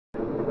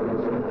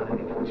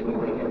It's alive.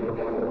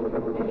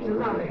 Oh, it's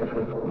alive.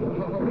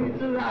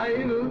 It's alive.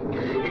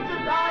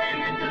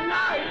 It's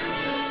alive.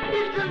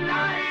 It's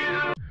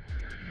alive.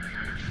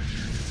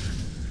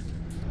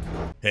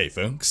 Hey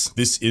folks,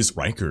 this is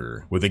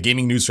Rhykker with a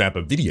gaming news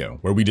wrap-up video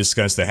where we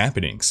discuss the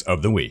happenings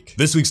of the week.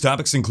 This week's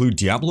topics include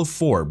Diablo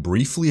 4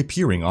 briefly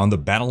appearing on the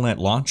Battle.net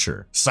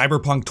launcher,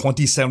 Cyberpunk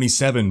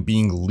 2077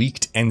 being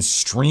leaked and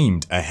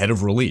streamed ahead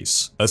of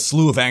release, a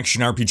slew of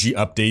action RPG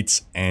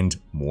updates, and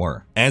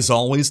more. As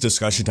always,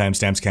 discussion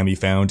timestamps can be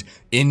found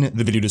in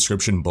the video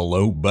description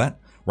below, but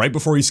right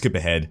before you skip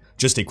ahead,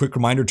 just a quick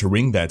reminder to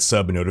ring that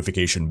sub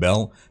notification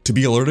bell to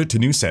be alerted to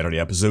new Saturday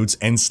episodes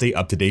and stay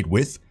up to date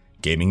with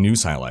gaming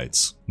news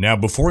highlights. Now,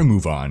 before we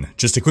move on,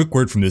 just a quick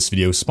word from this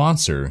video's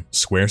sponsor,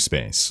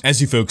 Squarespace. As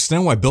you folks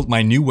know, I built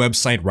my new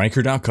website,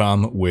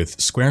 Rhykker.com, with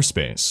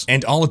Squarespace,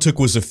 and all it took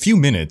was a few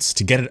minutes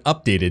to get it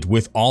updated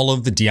with all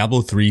of the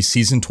Diablo 3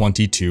 Season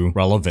 22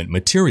 relevant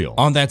material.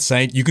 On that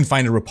site, you can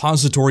find a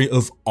repository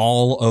of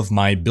all of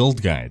my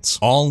build guides,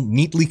 all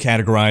neatly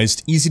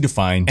categorized, easy to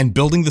find, and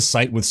building the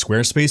site with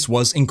Squarespace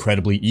was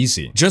incredibly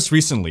easy. Just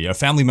recently, a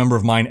family member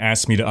of mine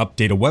asked me to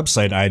update a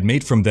website I had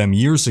made from them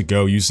years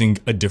ago using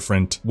a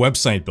different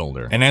website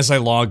builder. And as I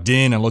logged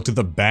in, I looked at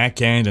the back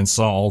end and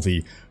saw all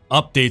the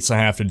updates I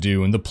have to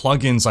do and the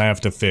plugins I have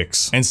to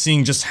fix, and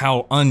seeing just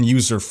how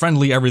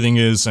unuser-friendly everything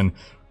is, and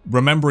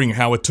remembering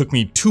how it took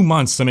me 2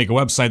 months to make a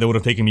website that would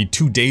have taken me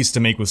 2 days to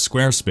make with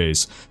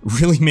Squarespace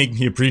really made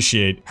me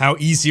appreciate how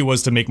easy it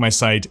was to make my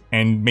site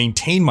and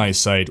maintain my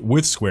site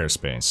with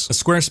Squarespace. A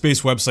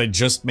Squarespace website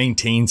just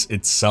maintains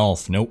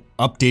itself. No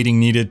updating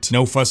needed,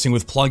 no fussing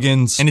with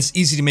plugins, and it's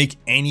easy to make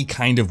any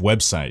kind of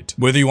website.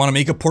 Whether you want to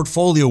make a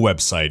portfolio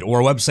website or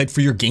a website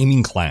for your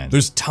gaming clan,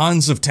 there's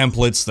tons of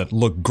templates that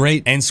look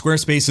great, and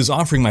Squarespace is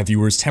offering my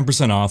viewers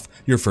 10% off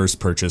your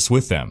first purchase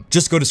with them.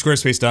 Just go to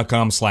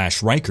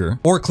squarespace.com/Rhykker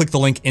or click the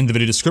link in the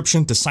video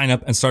description to sign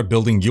up and start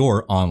building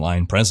your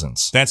online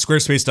presence. That's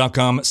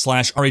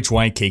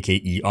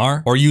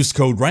squarespace.com/RHYKKER or use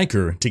code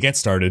Rhykker to get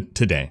started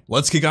today.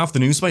 Let's kick off the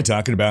news by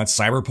talking about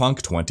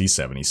Cyberpunk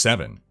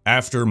 2077.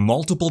 After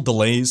multiple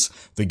delays,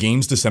 the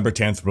game's December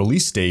 10th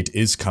release date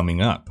is coming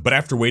up. But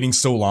after waiting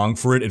so long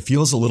for it, it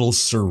feels a little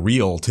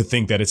surreal to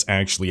think that it's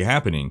actually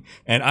happening.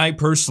 And I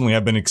personally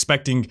have been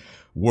expecting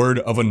word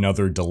of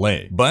another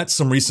delay. But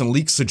some recent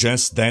leaks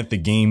suggest that the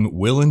game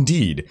will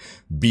indeed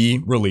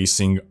be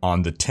releasing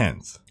on the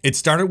 10th. It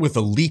started with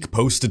a leak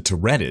posted to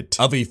Reddit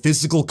of a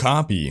physical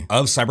copy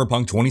of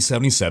Cyberpunk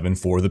 2077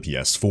 for the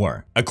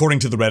PS4. According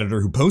to the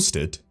Redditor who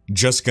posted,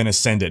 just gonna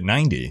send at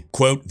 90,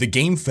 quote, "The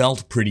game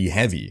felt pretty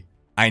heavy.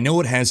 I know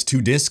it has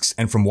 2 discs,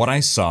 and from what I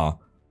saw,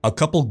 a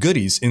couple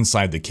goodies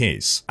inside the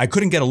case. I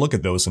couldn't get a look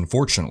at those,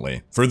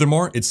 unfortunately.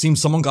 Furthermore, it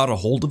seems someone got a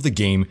hold of the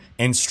game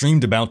and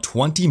streamed about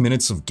 20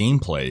 minutes of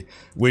gameplay,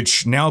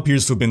 which now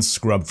appears to have been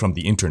scrubbed from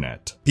the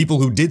internet.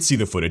 People who did see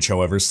the footage,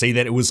 however, say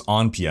that it was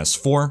on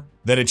PS4,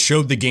 that it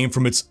showed the game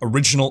from its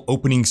original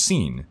opening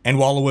scene, and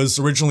while it was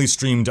originally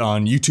streamed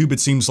on YouTube, it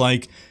seems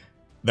like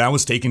that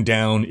was taken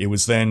down. It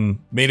was then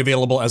made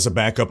available as a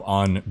backup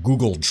on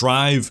Google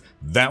Drive.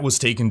 That was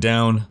taken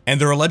down.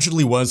 And there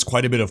allegedly was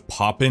quite a bit of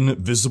pop-in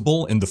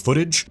visible in the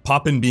footage.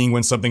 Pop-in being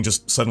when something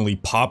just suddenly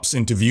pops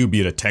into view,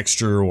 be it a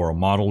texture or a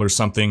model or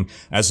something,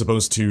 as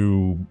opposed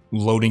to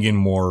loading in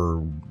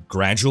more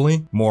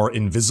gradually, more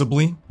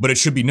invisibly. But it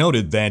should be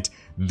noted that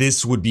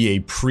this would be a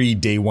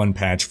pre-day one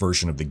patch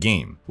version of the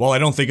game. While I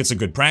don't think it's a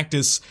good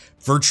practice,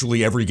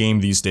 virtually every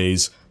game these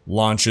days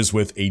launches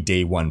with a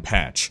day one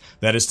patch.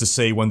 That is to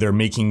say, when they're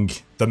making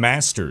the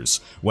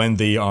masters, when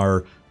they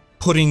are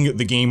putting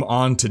the game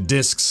onto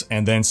discs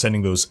and then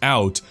sending those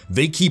out,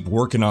 they keep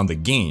working on the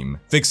game,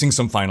 fixing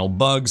some final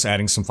bugs,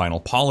 adding some final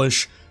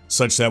polish,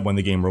 such that when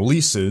the game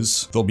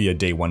releases, there'll be a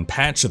day one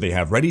patch that they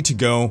have ready to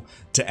go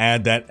to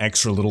add that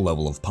extra little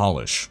level of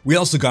polish. We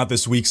also got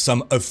this week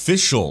some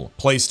official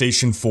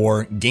PlayStation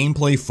 4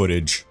 gameplay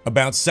footage,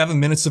 about 7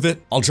 minutes of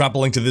it. I'll drop a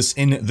link to this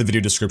in the video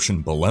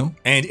description below.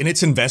 And in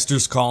its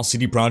investors call,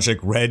 CD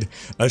Projekt Red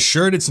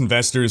assured its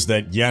investors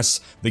that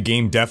yes, the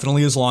game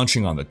definitely is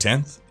launching on the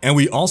 10th. And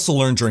we also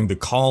learned during the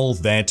call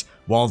that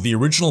while the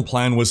original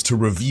plan was to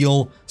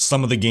reveal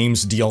some of the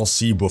game's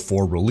DLC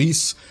before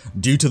release,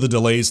 due to the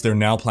delays, they're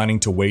now planning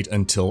to wait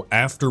until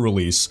after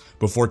release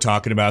before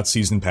talking about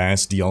Season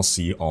Pass,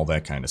 DLC, all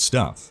that kind of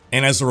stuff.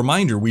 And as a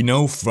reminder, we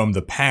know from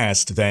the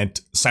past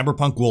that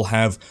Cyberpunk will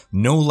have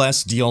no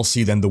less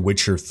DLC than The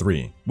Witcher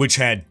 3, which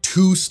had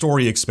 2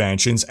 story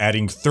expansions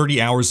adding 30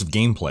 hours of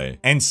gameplay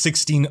and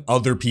 16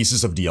 other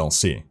pieces of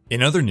DLC.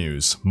 In other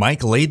news,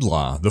 Mike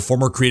Laidlaw, the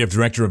former creative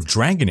director of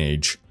Dragon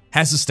Age,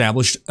 has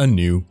established a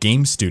new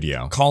game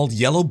studio called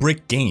Yellow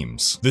Brick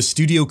Games. The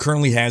studio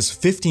currently has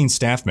 15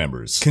 staff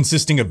members,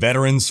 consisting of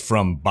veterans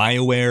from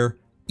Bioware,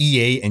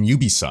 EA, and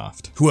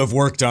Ubisoft, who have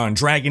worked on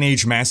Dragon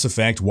Age, Mass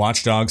Effect,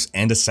 Watch Dogs,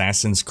 and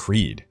Assassin's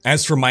Creed.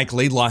 As for Mike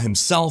Laidlaw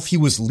himself, he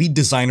was lead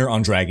designer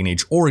on Dragon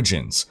Age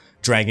Origins,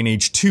 Dragon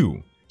Age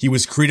 2, He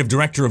was creative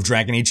director of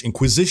Dragon Age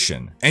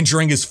Inquisition, and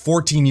during his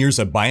 14 years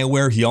at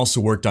Bioware, he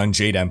also worked on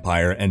Jade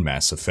Empire and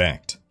Mass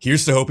Effect.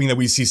 Here's to hoping that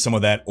we see some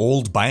of that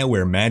old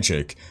Bioware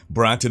magic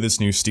brought to this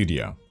new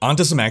studio.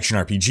 Onto some action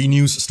RPG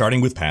news,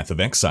 starting with Path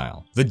of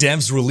Exile. The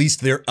devs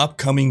released their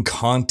upcoming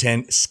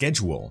content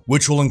schedule,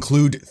 which will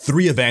include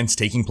 3 events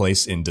taking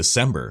place in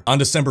December. On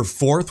December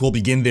 4th will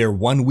begin their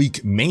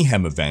 1-week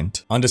Mayhem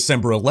event. On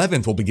December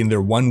 11th will begin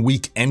their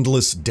 1-week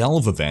Endless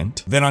Delve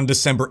event. Then on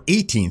December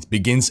 18th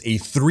begins a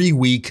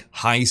 3-week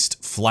Heist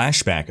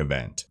Flashback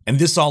event. And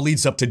this all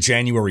leads up to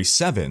January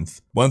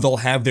 7th, when they'll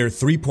have their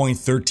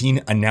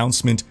 3.13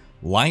 announcement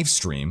live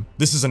stream.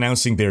 This is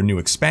announcing their new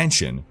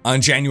expansion. On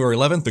January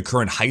 11th, the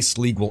current Heist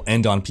League will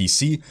end on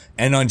PC,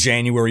 and on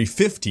January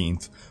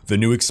 15th, the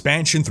new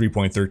expansion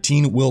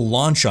 3.13 will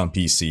launch on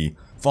PC,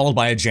 followed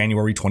by a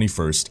January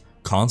 21st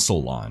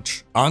console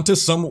launch. Onto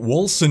some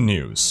Wolcen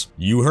news.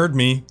 You heard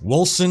me,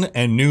 Wolcen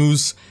and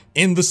news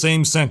in the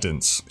same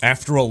sentence.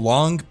 After a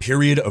long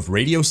period of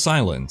radio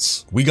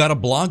silence, we got a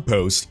blog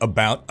post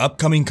about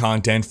upcoming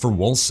content for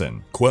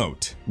Wolcen.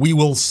 Quote, "We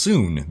will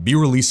soon be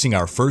releasing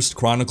our first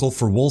chronicle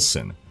for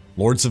Wolcen,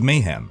 Lords of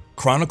Mayhem.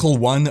 Chronicle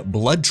 1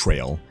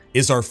 Bloodtrail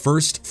is our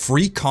first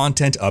free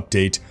content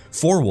update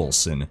for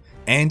Wolcen,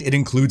 and it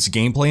includes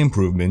gameplay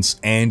improvements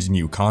and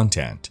new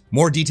content.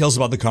 More details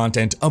about the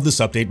content of this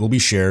update will be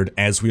shared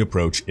as we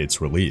approach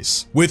its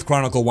release. With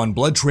Chronicle 1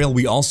 Bloodtrail,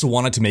 we also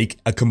wanted to make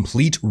a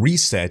complete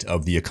reset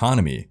of the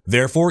economy.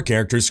 Therefore,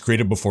 characters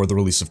created before the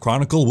release of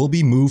Chronicle will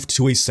be moved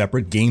to a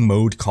separate game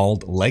mode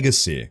called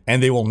Legacy,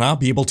 and they will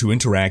not be able to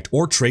interact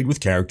or trade with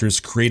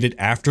characters created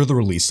after the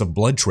release of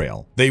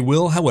Bloodtrail. They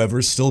will,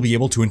 however, still be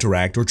able to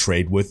interact or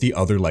trade with the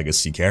other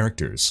Legacy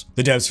characters."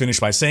 The devs finished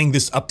by saying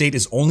this update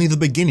is only the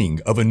beginning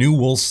of a new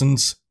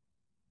Wolcen's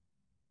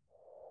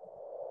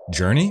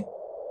journey?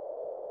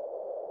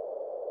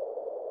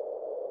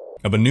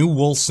 Of a new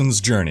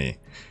Wolcen's journey.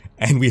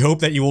 And we hope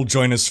that you will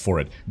join us for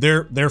it.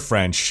 They're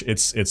French,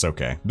 it's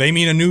okay. They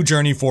mean a new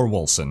journey for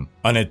Wolcen.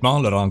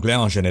 Honnêtement, leur anglais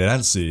en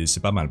général,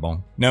 c'est pas mal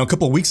bon. Now, a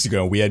couple weeks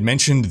ago, we had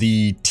mentioned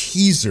the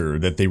teaser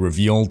that they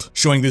revealed,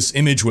 showing this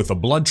image with a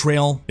blood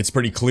trail. It's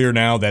pretty clear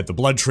now that the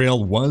blood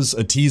trail was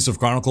a tease of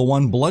Chronicle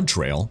 1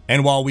 Bloodtrail.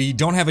 And while we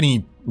don't have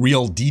any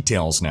real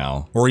details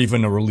now, or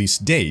even a release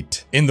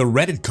date, in the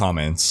Reddit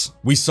comments,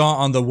 we saw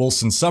on the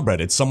Wolcen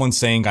subreddit someone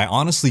saying, "I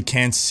honestly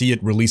can't see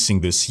it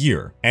releasing this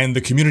year." And the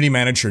community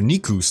manager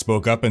Niku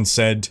spoke up and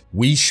said,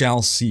 "We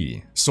shall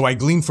see." So I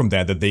gleaned from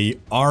that they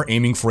are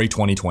aiming for a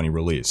 2020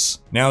 release.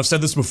 Now, I've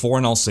said this before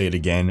and I'll say it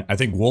again, I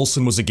think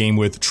Wolcen was a game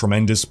with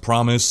tremendous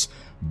promise,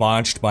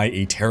 botched by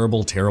a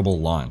terrible, terrible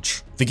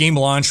launch. The game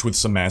launched with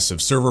some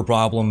massive server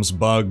problems,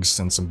 bugs,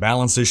 and some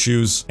balance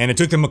issues, and it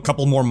took them a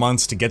couple more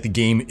months to get the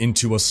game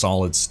into a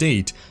solid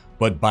state,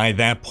 but by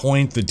that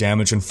point, the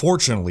damage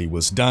unfortunately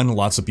was done.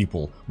 Lots of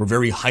people were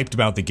very hyped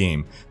about the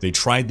game. They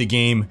tried the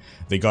game,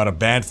 they got a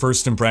bad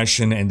first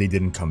impression, and they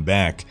didn't come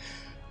back.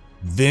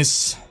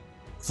 This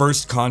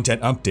first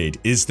content update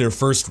is their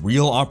first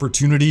real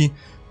opportunity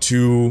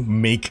to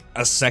make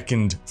a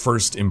second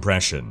first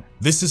impression.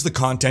 This is the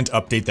content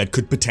update that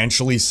could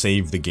potentially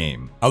save the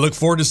game. I look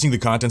forward to seeing the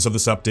contents of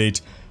this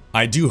update.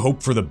 I do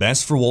hope for the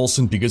best for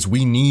Wolcen because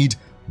we need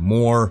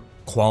more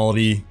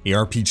quality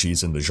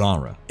ARPGs in the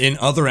genre. In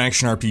other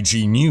action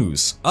RPG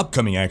news,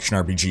 upcoming action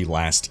RPG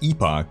Last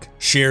Epoch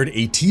shared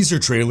a teaser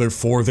trailer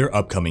for their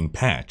upcoming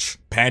patch.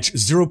 Patch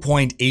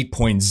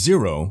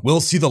 0.8.0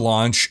 will see the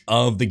launch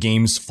of the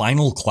game's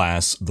final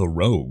class, the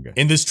Rogue.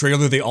 In this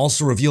trailer, they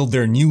also revealed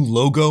their new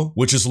logo,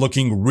 which is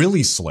looking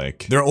really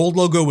slick. Their old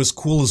logo was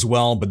cool as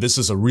well, but this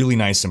is a really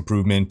nice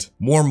improvement.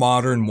 More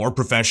modern, more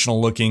professional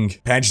looking.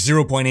 Patch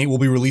 0.8 will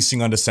be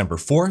releasing on December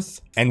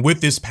 4th, and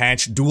with this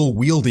patch, dual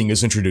wielding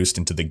is introduced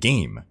into the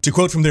game. To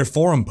quote from their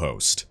forum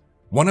post,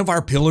 "One of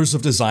our pillars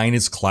of design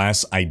is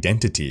class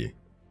identity.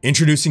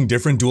 Introducing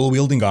different dual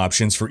wielding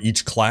options for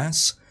each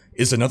class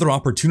is another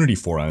opportunity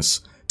for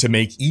us to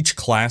make each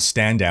class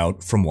stand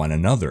out from one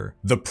another.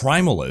 The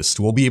Primalist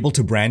will be able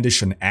to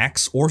brandish an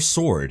axe or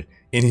sword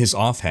in his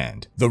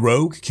offhand. The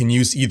Rogue can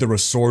use either a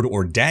sword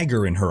or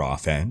dagger in her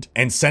offhand,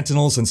 and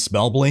Sentinels and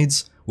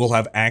Spellblades will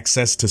have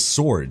access to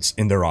swords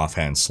in their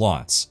offhand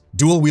slots.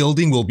 Dual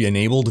wielding will be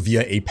enabled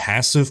via a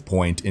passive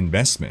point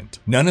investment.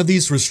 None of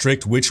these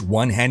restrict which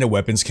one-handed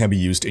weapons can be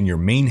used in your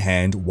main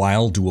hand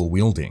while dual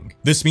wielding.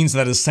 This means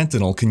that a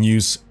Sentinel can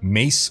use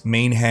mace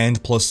main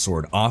hand plus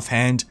sword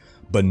offhand,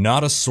 but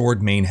not a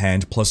sword main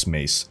hand plus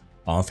mace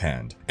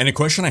offhand." And a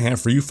question I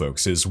have for you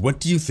folks is, what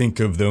do you think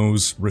of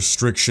those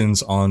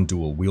restrictions on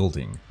dual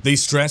wielding? They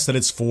stress that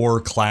it's for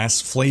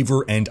class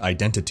flavor and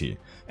identity,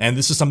 and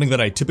this is something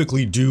that I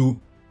typically do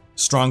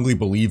strongly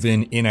believe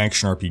in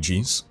action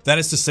RPGs. That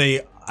is to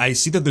say, I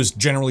see that there's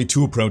generally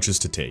two approaches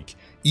to take.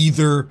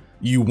 Either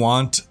you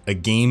want a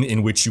game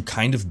in which you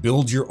kind of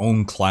build your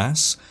own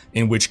class,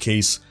 in which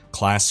case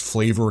class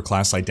flavor or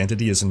class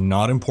identity is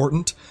not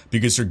important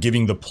because you're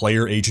giving the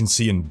player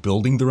agency in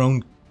building their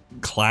own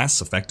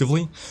class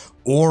effectively,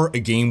 or a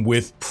game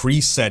with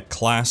preset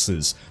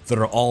classes that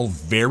are all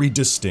very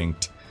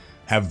distinct,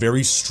 have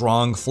very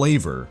strong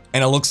flavor,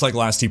 and it looks like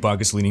Last Epoch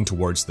is leaning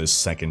towards this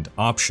second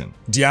option.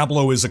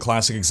 Diablo is a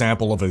classic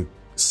example of a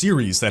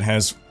series that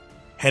has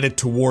headed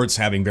towards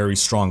having very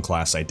strong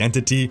class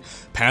identity.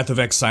 Path of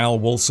Exile,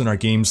 Wolcen are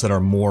games that are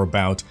more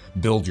about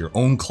build your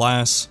own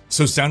class.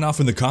 So sound off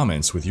in the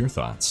comments with your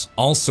thoughts.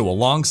 Also,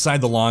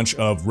 alongside the launch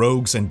of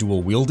rogues and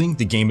dual wielding,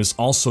 the game is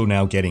also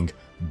now getting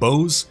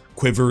bows,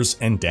 quivers,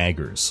 and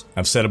daggers.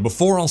 I've said it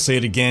before, I'll say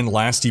it again,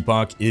 Last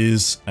Epoch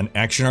is an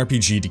action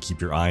RPG to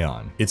keep your eye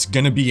on. It's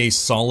gonna be a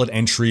solid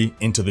entry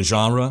into the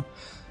genre.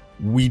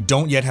 We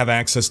don't yet have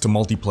access to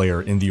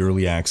multiplayer in the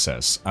early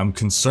access. I'm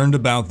concerned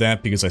about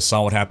that because I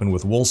saw what happened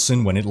with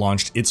Wolcen when it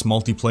launched its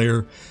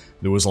multiplayer.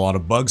 There was a lot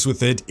of bugs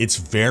with it. It's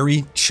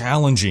very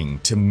challenging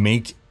to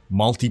make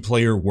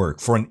multiplayer work.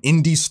 For an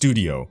indie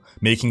studio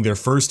making their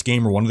first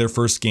game or one of their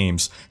first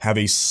games, have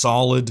a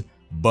solid,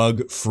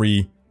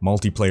 bug-free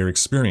multiplayer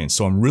experience.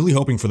 So I'm really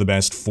hoping for the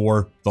best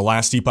for the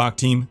Last Epoch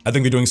team. I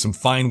think they're doing some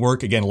fine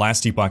work. Again,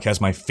 Last Epoch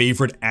has my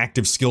favorite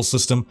active skill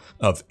system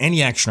of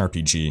any action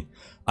RPG.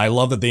 I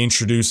love that they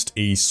introduced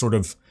a sort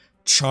of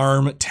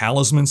charm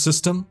talisman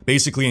system.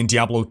 Basically in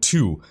Diablo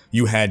 2,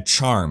 you had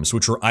charms,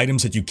 which were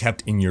items that you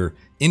kept in your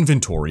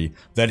inventory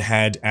that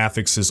had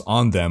affixes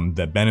on them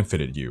that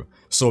benefited you.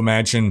 So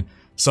imagine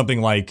something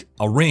like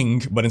a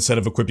ring, but instead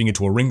of equipping it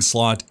to a ring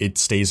slot, it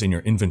stays in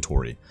your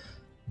inventory.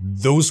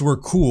 Those were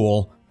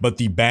cool, but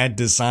the bad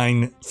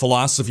design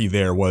philosophy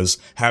there was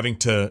having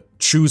to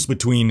choose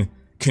between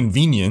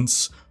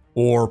convenience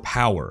or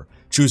power,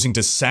 choosing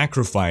to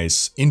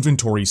sacrifice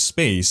inventory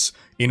space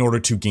in order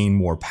to gain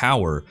more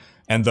power,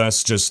 and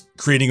thus just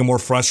creating a more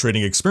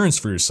frustrating experience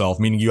for yourself,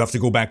 meaning you have to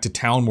go back to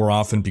town more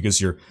often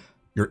because your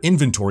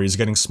inventory is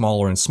getting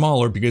smaller and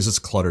smaller because it's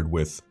cluttered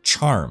with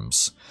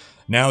charms.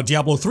 Now,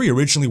 Diablo 3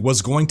 originally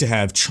was going to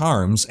have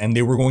charms, and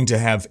they were going to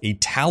have a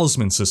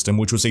talisman system,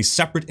 which was a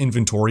separate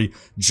inventory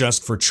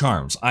just for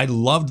charms. I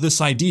loved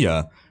this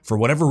idea. For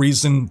whatever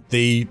reason,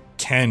 they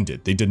canned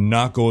it. They did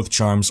not go with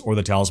charms or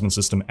the talisman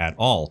system at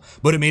all.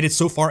 But it made it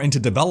so far into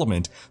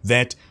development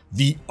that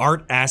the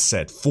art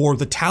asset for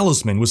the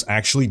talisman was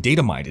actually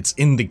data mined. It's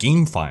in the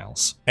game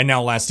files. And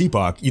now Last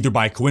Epoch, either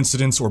by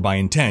coincidence or by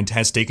intent,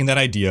 has taken that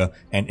idea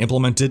and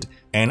implemented,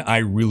 and I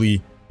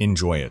really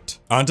enjoy it.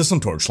 On to some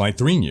Torchlight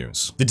 3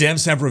 news. The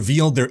devs have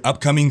revealed their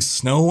upcoming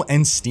Snow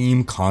and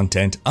Steam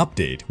content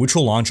update, which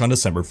will launch on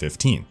December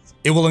 15th.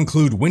 It will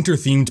include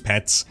winter-themed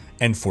pets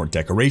and fort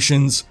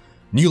decorations,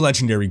 new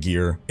legendary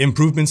gear,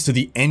 improvements to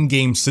the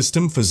endgame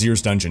system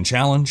Fazir's Dungeon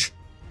Challenge,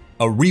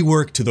 a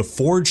rework to the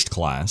Forged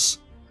class,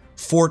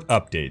 fort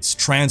updates,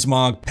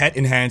 transmog, pet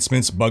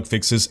enhancements, bug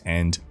fixes,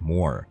 and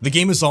more. The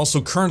game is also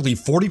currently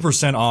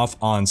 40% off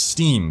on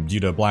Steam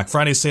due to Black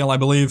Friday sale, I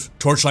believe.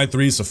 Torchlight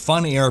 3 is a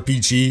fun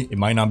ARPG. It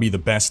might not be the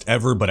best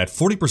ever, but at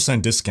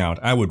 40% discount,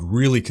 I would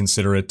really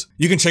consider it.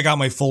 You can check out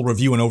my full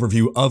review and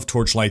overview of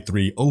Torchlight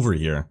 3 over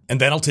here. And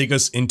that'll take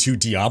us into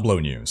Diablo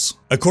news.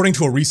 According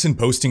to a recent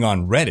posting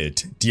on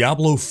Reddit,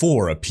 Diablo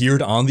 4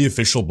 appeared on the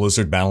official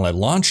Blizzard Battle.net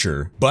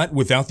launcher, but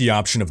without the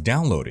option of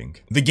downloading.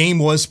 The game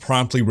was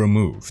promptly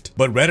removed.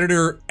 But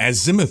Redditor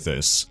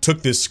Azimuthus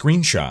took this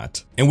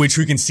screenshot in which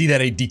we can see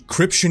that a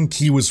decryption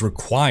key was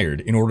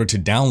required in order to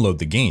download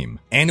the game,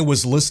 and it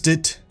was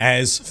listed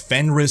as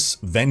Fenris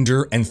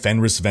Vendor and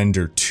Fenris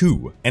Vendor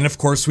 2. And of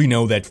course we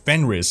know that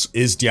Fenris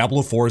is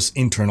Diablo 4's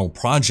internal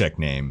project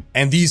name,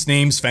 and these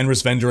names,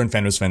 Fenris Vendor and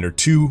Fenris Vendor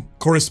 2,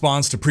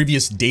 corresponds to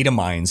previous data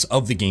mines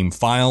of the game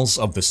files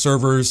of the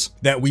servers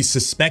that we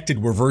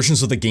suspected were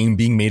versions of the game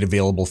being made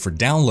available for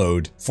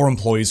download for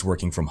employees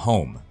working from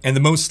home. And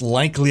the most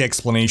likely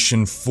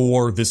explanation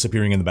for this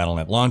appearing in the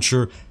Battle.net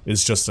launcher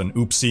is just an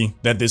oopsie,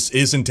 that this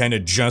is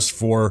intended just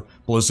for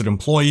Blizzard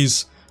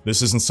employees.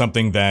 This isn't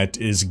something that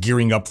is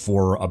gearing up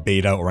for a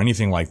beta or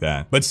anything like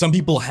that. But some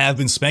people have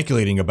been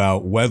speculating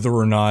about whether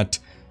or not,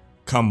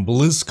 come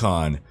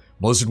BlizzCon,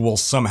 Blizzard will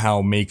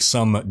somehow make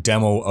some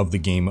demo of the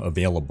game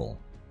available.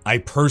 I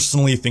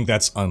personally think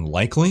that's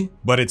unlikely,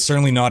 but it's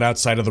certainly not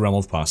outside of the realm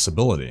of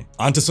possibility.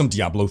 On to some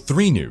Diablo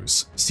 3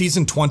 news.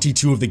 Season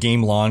 22 of the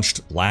game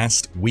launched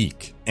last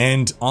week,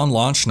 and on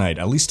launch night,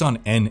 at least on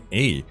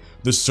NA,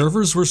 the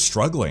servers were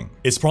struggling.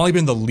 It's probably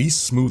been the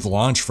least smooth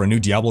launch for a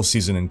new Diablo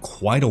season in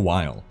quite a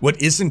while.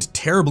 What isn't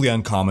terribly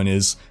uncommon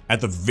is,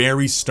 at the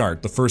very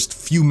start, the first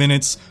few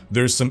minutes,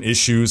 there's some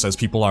issues as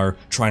people are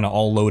trying to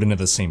all load in at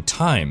the same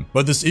time.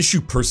 But this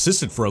issue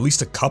persisted for at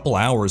least a couple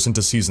hours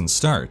into season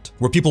start,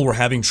 where people were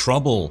having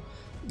trouble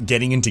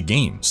getting into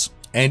games.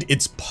 And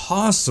it's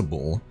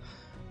possible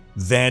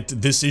that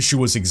this issue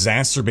was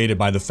exacerbated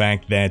by the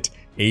fact that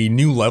a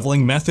new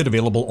leveling method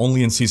available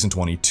only in Season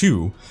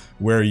 22,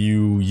 where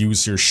you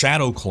use your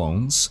shadow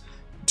clones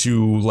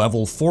to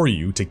level for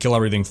you, to kill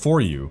everything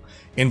for you,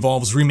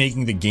 involves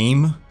remaking the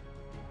game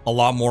a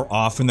lot more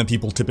often than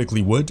people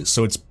typically would,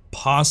 so it's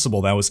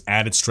possible that was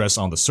added stress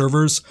on the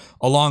servers,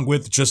 along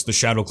with just the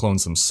shadow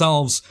clones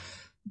themselves,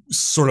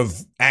 sort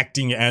of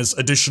acting as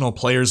additional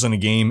players in a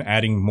game,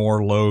 adding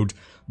more load.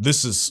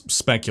 This is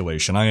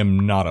speculation. I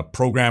am not a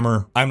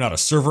programmer, I'm not a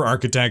server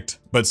architect,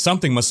 but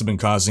something must have been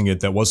causing it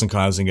that wasn't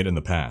causing it in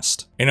the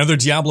past. In other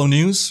Diablo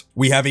news,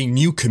 we have a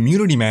new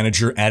community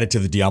manager added to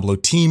the Diablo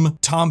team,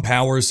 Tom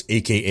Powers,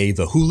 aka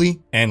The Hooli.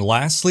 And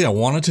lastly, I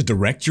wanted to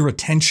direct your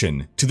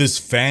attention to this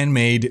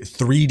fan-made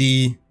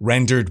 3D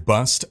rendered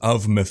bust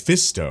of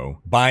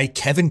Mephisto by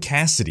Kevin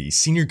Cassidy,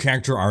 senior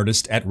character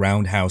artist at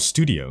Roundhouse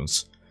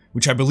Studios,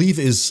 which I believe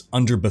is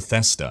under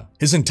Bethesda.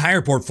 His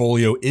entire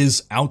portfolio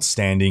is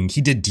outstanding. He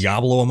did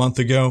Diablo a month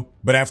ago,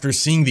 but after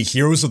seeing the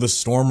Heroes of the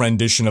Storm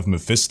rendition of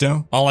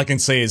Mephisto, all I can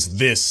say is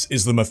this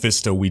is the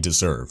Mephisto we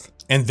deserve.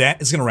 And that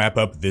is gonna wrap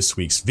up this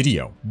week's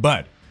video.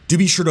 But do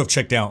be sure to have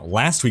checked out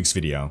last week's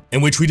video,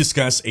 in which we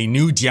discuss a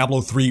new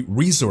Diablo 3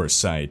 resource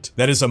site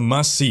that is a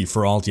must-see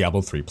for all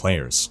Diablo 3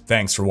 players.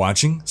 Thanks for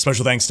watching.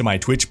 Special thanks to my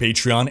Twitch,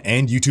 Patreon,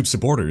 and YouTube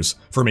supporters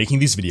for making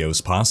these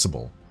videos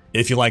possible.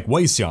 If you like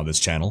what you see on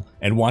this channel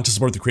and want to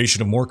support the creation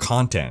of more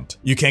content,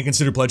 you can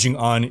consider pledging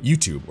on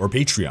YouTube or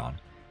Patreon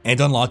and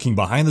unlocking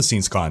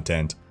behind-the-scenes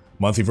content,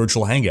 monthly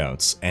virtual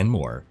hangouts, and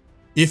more.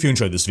 If you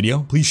enjoyed this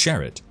video, please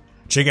share it,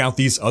 check out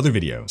these other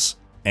videos,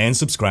 and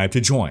subscribe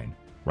to join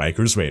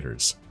Rhykker's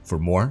Raiders for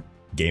more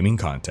gaming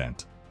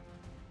content.